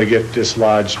only get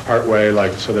dislodged partway,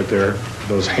 like so that they're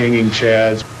those hanging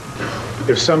Chads?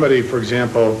 If somebody, for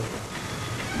example,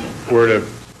 were to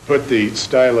put the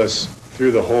stylus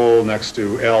through the hole next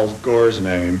to Al Gore's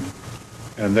name,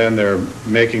 and then they're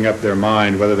making up their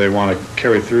mind whether they want to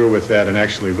carry through with that and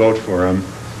actually vote for him,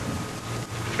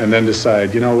 and then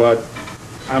decide, you know what,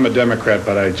 I'm a Democrat,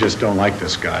 but I just don't like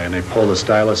this guy, and they pull the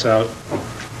stylus out,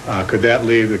 could that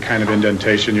leave the kind of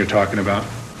indentation you're talking about?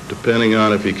 Depending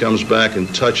on if he comes back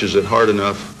and touches it hard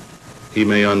enough, he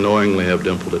may unknowingly have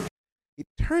dimpled it. It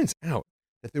turns out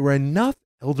that there were enough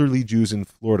elderly Jews in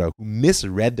Florida who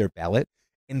misread their ballot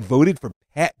and voted for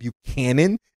Pat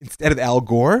Buchanan instead of Al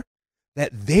Gore that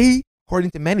they,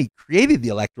 according to many, created the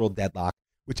electoral deadlock,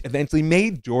 which eventually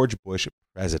made George Bush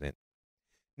president.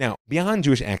 Now, beyond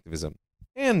Jewish activism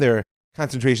and their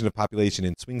concentration of population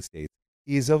in swing states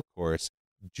is, of course,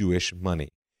 Jewish money.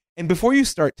 And before you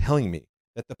start telling me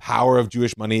that the power of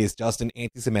Jewish money is just an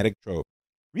anti-Semitic trope,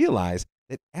 realize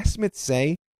that estimates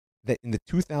say that in the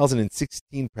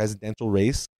 2016 presidential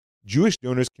race, Jewish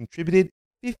donors contributed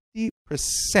 50%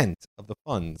 of the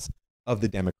funds of the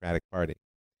Democratic Party.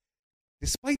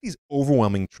 Despite these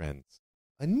overwhelming trends,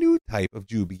 a new type of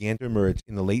Jew began to emerge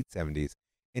in the late 70s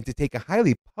and to take a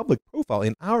highly public profile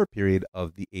in our period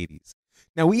of the 80s.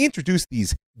 Now, we introduced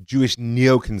these Jewish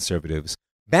neoconservatives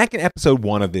back in episode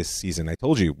 1 of this season. I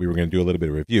told you we were going to do a little bit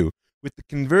of review with the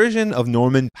conversion of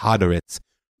Norman Podhoretz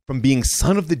from being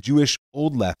son of the Jewish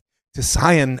Old Left to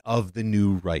scion of the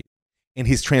New Right, and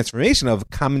his transformation of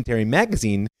Commentary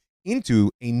magazine into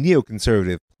a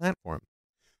neoconservative platform.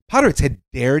 Podhoretz had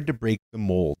dared to break the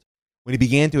mold when he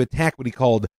began to attack what he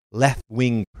called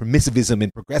left-wing permissivism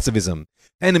and progressivism,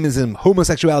 feminism,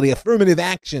 homosexuality, affirmative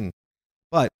action.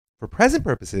 But for present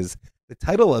purposes, the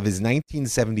title of his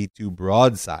 1972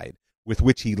 broadside, with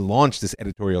which he launched this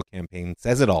editorial campaign,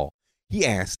 says it all. He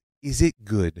asked, "Is it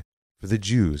good for the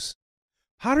Jews?"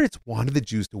 Podhoretz wanted the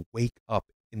Jews to wake up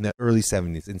in the early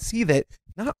 70s and see that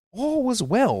not all was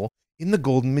well in the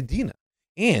Golden Medina,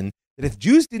 and that if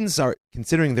Jews didn't start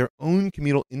considering their own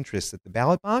communal interests at the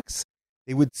ballot box,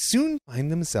 they would soon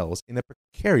find themselves in a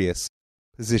precarious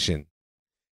position.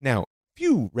 Now,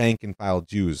 few rank-and-file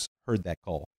Jews heard that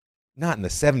call. Not in the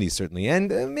 70s, certainly,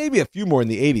 and maybe a few more in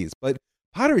the 80s, but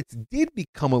Podhoretz did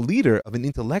become a leader of an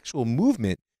intellectual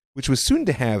movement which was soon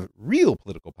to have real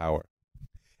political power.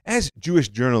 As Jewish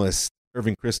journalist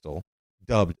Irving Kristol,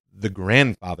 dubbed the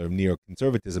grandfather of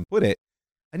neoconservatism, put it,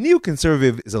 a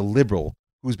neoconservative is a liberal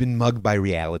who's been mugged by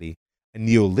reality. A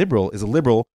neoliberal is a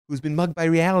liberal who's been mugged by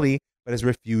reality but has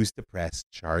refused to press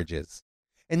charges.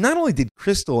 And not only did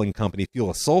Kristol and company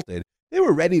feel assaulted, they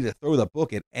were ready to throw the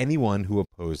book at anyone who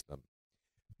opposed them.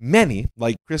 Many,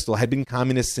 like Kristol, had been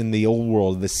communists in the old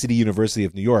world of the City University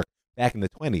of New York back in the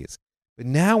 20s. But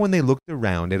now when they looked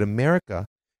around at America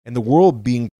and the world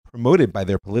being promoted by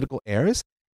their political heirs,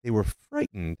 they were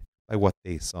frightened by what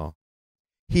they saw.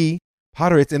 He,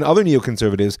 Podhoretz, and other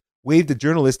neoconservatives waged a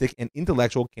journalistic and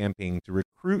intellectual campaign to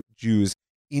recruit Jews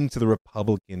into the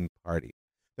Republican Party.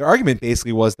 Their argument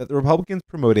basically was that the Republicans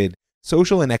promoted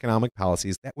social and economic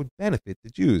policies that would benefit the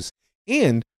Jews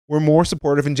and were more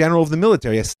supportive in general of the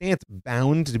military, a stance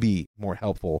bound to be more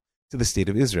helpful to the state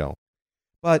of Israel.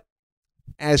 But,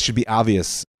 as should be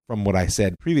obvious from what I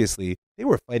said previously, they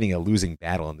were fighting a losing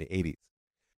battle in the 80s.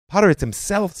 Podhoretz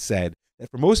himself said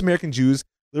that for most American Jews,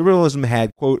 liberalism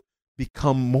had, quote,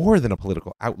 become more than a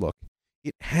political outlook.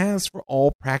 It has, for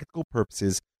all practical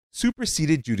purposes,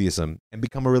 superseded Judaism and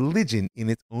become a religion in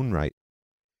its own right.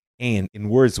 And in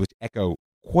words which echo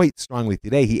quite strongly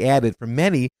today, he added, for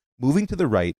many, moving to the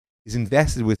right is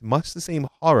invested with much the same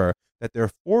horror that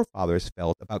their forefathers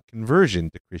felt about conversion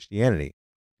to Christianity.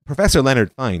 Professor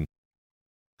Leonard Fine,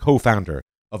 co-founder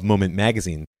of Moment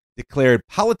magazine, declared,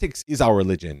 politics is our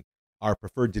religion. Our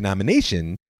preferred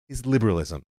denomination is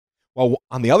liberalism. While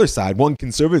on the other side, one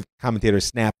conservative commentator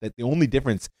snapped that the only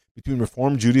difference between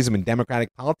Reform Judaism and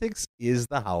democratic politics is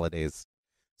the holidays.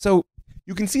 So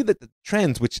you can see that the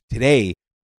trends, which today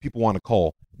people want to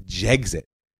call Jexit,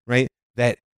 right,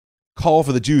 that call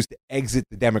for the Jews to exit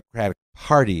the Democratic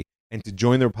Party and to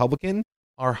join the Republican,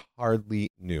 are hardly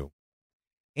new.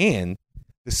 And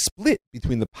the split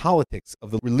between the politics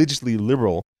of the religiously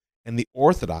liberal and the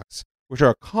Orthodox, which are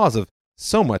a cause of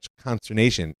so much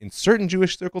consternation in certain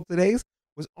Jewish circles today,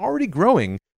 was already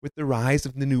growing with the rise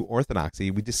of the new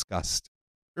Orthodoxy we discussed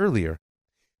earlier.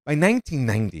 By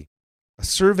 1990, a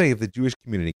survey of the Jewish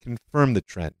community confirmed the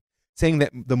trend, saying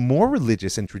that the more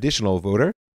religious and traditional a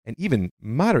voter, and even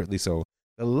moderately so,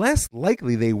 the less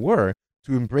likely they were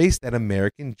to embrace that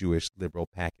American Jewish liberal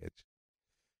package.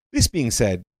 This being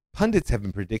said, pundits have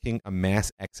been predicting a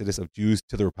mass exodus of Jews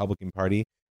to the Republican Party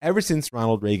ever since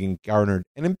Ronald Reagan garnered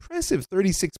an impressive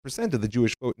 36% of the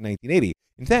Jewish vote in 1980.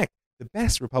 In fact, the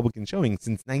best Republican showing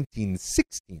since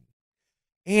 1916.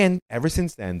 And ever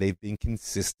since then, they've been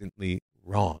consistently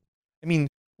wrong. I mean,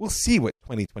 we'll see what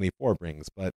 2024 brings,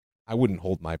 but I wouldn't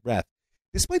hold my breath.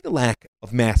 Despite the lack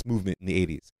of mass movement in the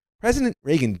 80s, President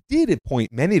Reagan did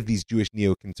appoint many of these Jewish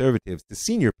neoconservatives to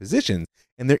senior positions,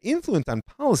 and their influence on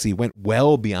policy went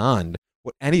well beyond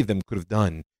what any of them could have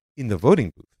done in the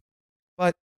voting booth.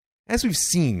 But as we've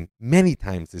seen many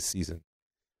times this season,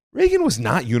 Reagan was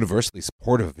not universally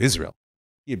supportive of Israel.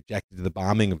 He objected to the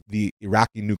bombing of the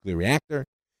Iraqi nuclear reactor.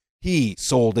 He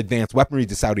sold advanced weaponry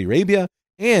to Saudi Arabia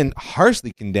and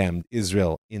harshly condemned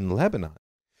Israel in Lebanon.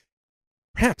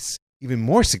 Perhaps even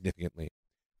more significantly,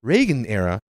 Reagan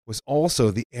era was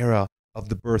also the era of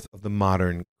the birth of the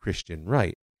modern Christian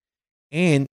right.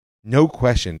 And no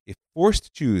question, if forced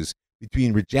to choose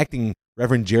between rejecting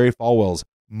Reverend Jerry Falwell's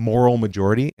moral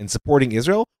majority and supporting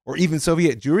Israel, or even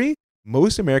Soviet Jewry,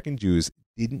 most American Jews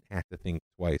didn't have to think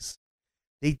twice.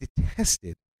 They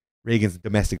detested Reagan's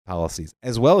domestic policies,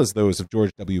 as well as those of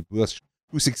George W. Bush,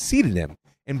 who succeeded him.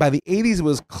 And by the 80s, it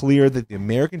was clear that the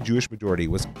American Jewish majority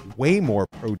was way more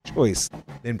pro-choice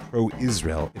than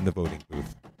pro-Israel in the voting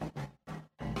booth.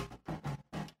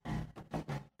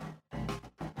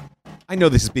 I know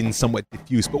this has been somewhat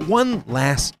diffuse, but one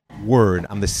last word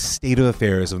on the state of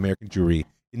affairs of American Jewry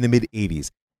in the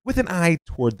mid-'80s, with an eye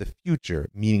toward the future,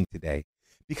 meaning today.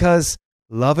 Because,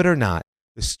 love it or not,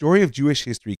 the story of Jewish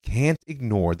history can't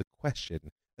ignore the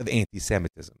question of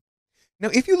anti-Semitism. Now,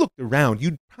 if you looked around,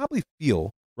 you'd probably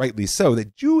feel, rightly so,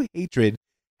 that Jew hatred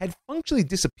had functionally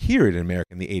disappeared in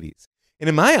America in the 80s. And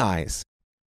in my eyes,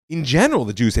 in general,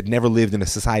 the Jews had never lived in a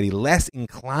society less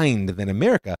inclined than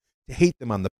America to hate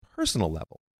them on the personal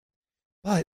level.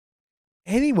 But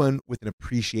anyone with an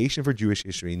appreciation for Jewish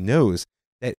history knows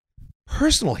that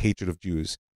personal hatred of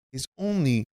Jews is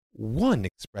only one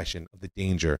expression of the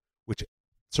danger which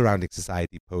surrounding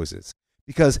society poses,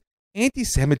 because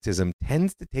anti-Semitism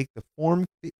tends to take the form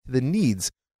fit to the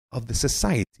needs of the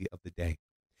society of the day.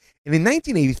 And in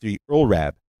 1983, Earl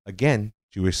Rabb, again,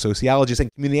 Jewish sociologist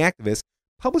and community activist,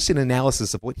 published an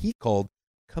analysis of what he called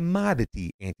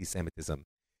commodity anti-Semitism.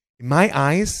 In my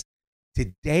eyes,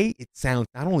 today it sounds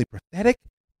not only prophetic,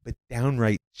 but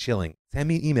downright chilling. Send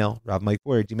me an email,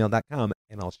 robmikefoyer@gmail.com,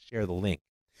 and I'll share the link.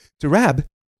 To Rabb,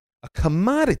 a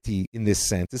commodity in this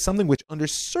sense is something which, under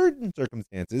certain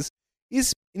circumstances,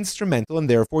 is instrumental and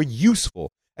therefore useful,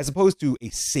 as opposed to a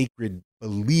sacred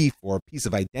belief or a piece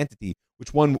of identity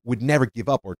which one would never give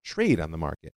up or trade on the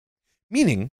market.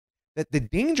 Meaning that the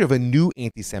danger of a new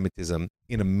anti-Semitism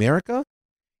in America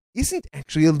isn't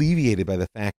actually alleviated by the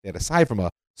fact that, aside from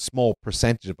a small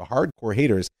percentage of hardcore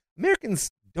haters, Americans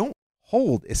don't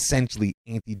hold essentially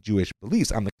anti-Jewish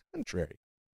beliefs. On the contrary.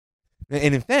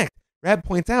 And in fact, Rabb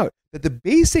points out that the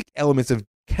basic elements of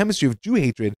chemistry of Jew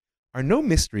hatred are no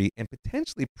mystery and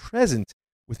potentially present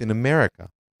within America.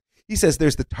 He says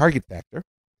there's the target factor,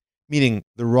 meaning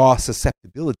the raw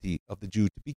susceptibility of the Jew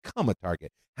to become a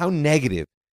target. How negative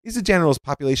is the general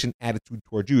population attitude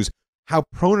toward Jews? How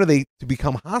prone are they to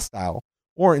become hostile?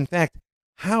 Or, in fact,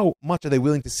 how much are they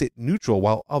willing to sit neutral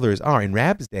while others are? In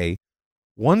Rabb's day,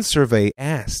 one survey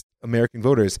asked American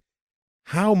voters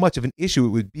how much of an issue it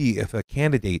would be if a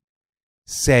candidate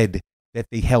said that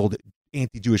they held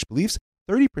anti-Jewish beliefs.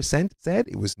 30% said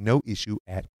it was no issue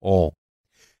at all.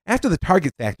 After the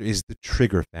target factor is the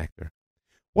trigger factor.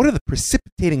 What are the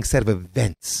precipitating set of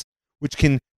events which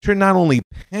can turn not only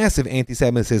passive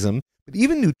anti-Semitism, but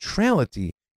even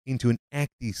neutrality into an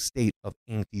active state of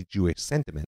anti-Jewish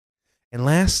sentiment? And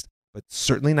last, but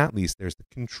certainly not least, there's the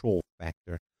control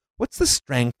factor. What's the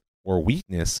strength or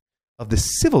weakness of the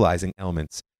civilizing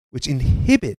elements which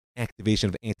inhibit activation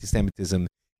of anti-Semitism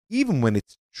even when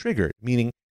it's triggered?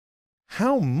 Meaning,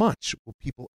 how much will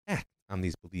people act on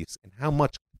these beliefs and how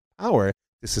much power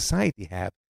does society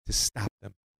have to stop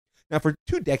them? Now, for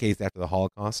 2 decades after the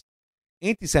Holocaust,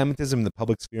 anti-Semitism in the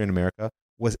public sphere in America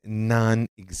was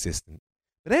non-existent.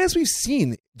 But as we've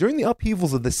seen during the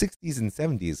upheavals of the 60s and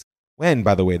 70s, when,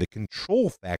 by the way, the control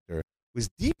factor was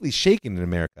deeply shaken in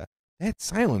America, that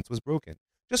silence was broken.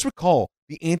 Just recall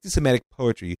the anti-Semitic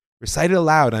poetry recited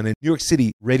aloud on a New York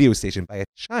City radio station by a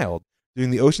child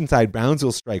during the Oceanside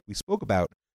Brownsville strike we spoke about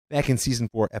back in Season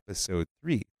 4, Episode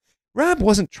 3. Rob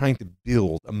wasn't trying to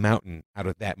build a mountain out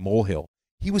of that molehill.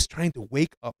 He was trying to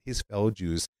wake up his fellow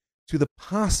Jews to the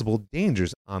possible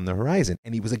dangers on the horizon,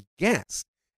 and he was aghast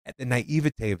at the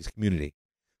naivete of his community,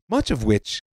 much of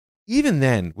which, even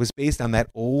then, was based on that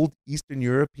old Eastern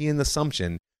European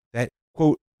assumption that,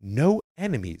 quote, no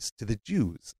enemies to the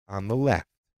Jews on the left.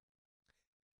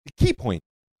 The key point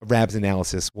of Rab's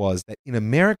analysis was that in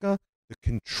America, the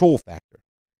control factor,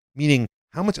 meaning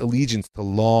how much allegiance to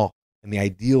law and the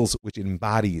ideals which it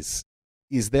embodies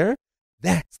is there,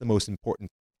 that's the most important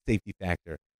safety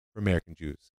factor for American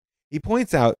Jews. He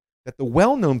points out that the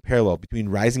well-known parallel between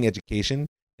rising education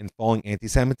and falling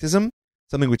anti-Semitism,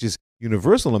 something which is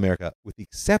universal in America with the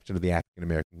exception of the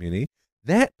African-American community,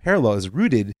 that parallel is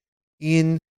rooted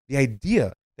in the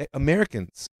idea that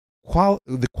Americans,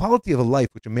 the quality of a life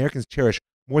which Americans cherish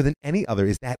more than any other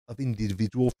is that of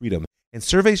individual freedom. And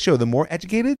surveys show the more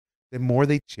educated, the more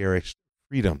they cherish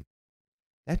freedom.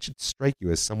 That should strike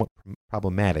you as somewhat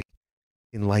problematic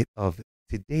in light of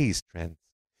today's trends.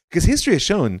 Because history has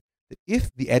shown that if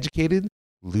the educated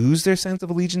lose their sense of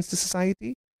allegiance to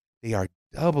society, they are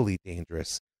doubly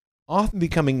dangerous, often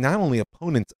becoming not only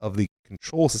opponents of the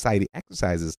control society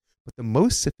exercises, but the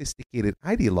most sophisticated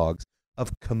ideologues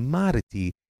of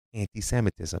commodity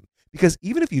anti-Semitism. Because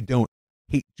even if you don't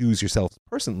hate Jews yourselves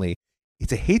personally,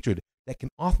 it's a hatred that can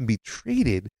often be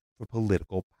traded for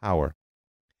political power.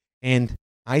 And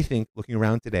I think, looking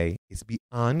around today, it's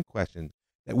beyond question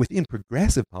that within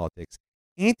progressive politics,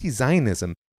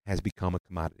 anti-Zionism has become a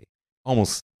commodity,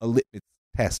 almost a litmus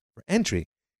test for entry,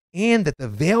 and that the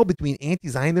veil between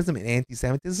anti-Zionism and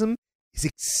anti-Semitism is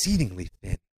exceedingly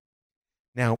thin.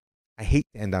 Now, I hate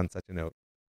to end on such a note,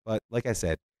 but like I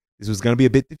said, this was going to be a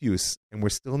bit diffuse, and we're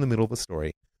still in the middle of a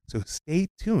story, so stay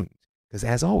tuned, because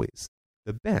as always,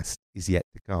 the best is yet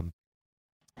to come.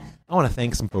 I want to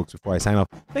thank some folks before I sign off.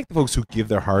 Thank the folks who give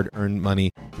their hard-earned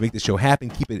money to make the show happen,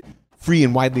 keep it free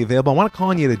and widely available. I want to call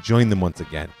on you to join them once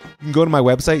again. You can go to my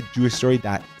website,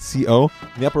 jewishstory.co.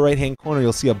 In the upper right-hand corner,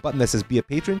 you'll see a button that says Be a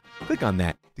Patron. Click on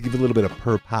that to give a little bit of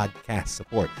per-podcast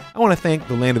support. I want to thank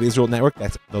the Land of Israel Network.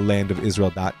 That's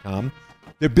thelandofisrael.com.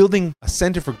 They're building a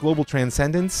center for global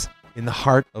transcendence in the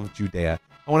heart of Judea.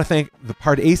 I want to thank the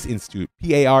Pardes Institute,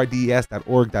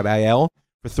 pardes.org.il,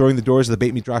 for throwing the doors of the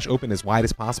Beit Midrash open as wide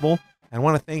as possible. And I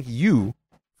want to thank you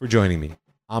for joining me.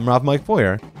 I'm Rav Mike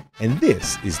Foyer, and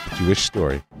this is The Jewish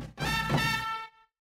Story.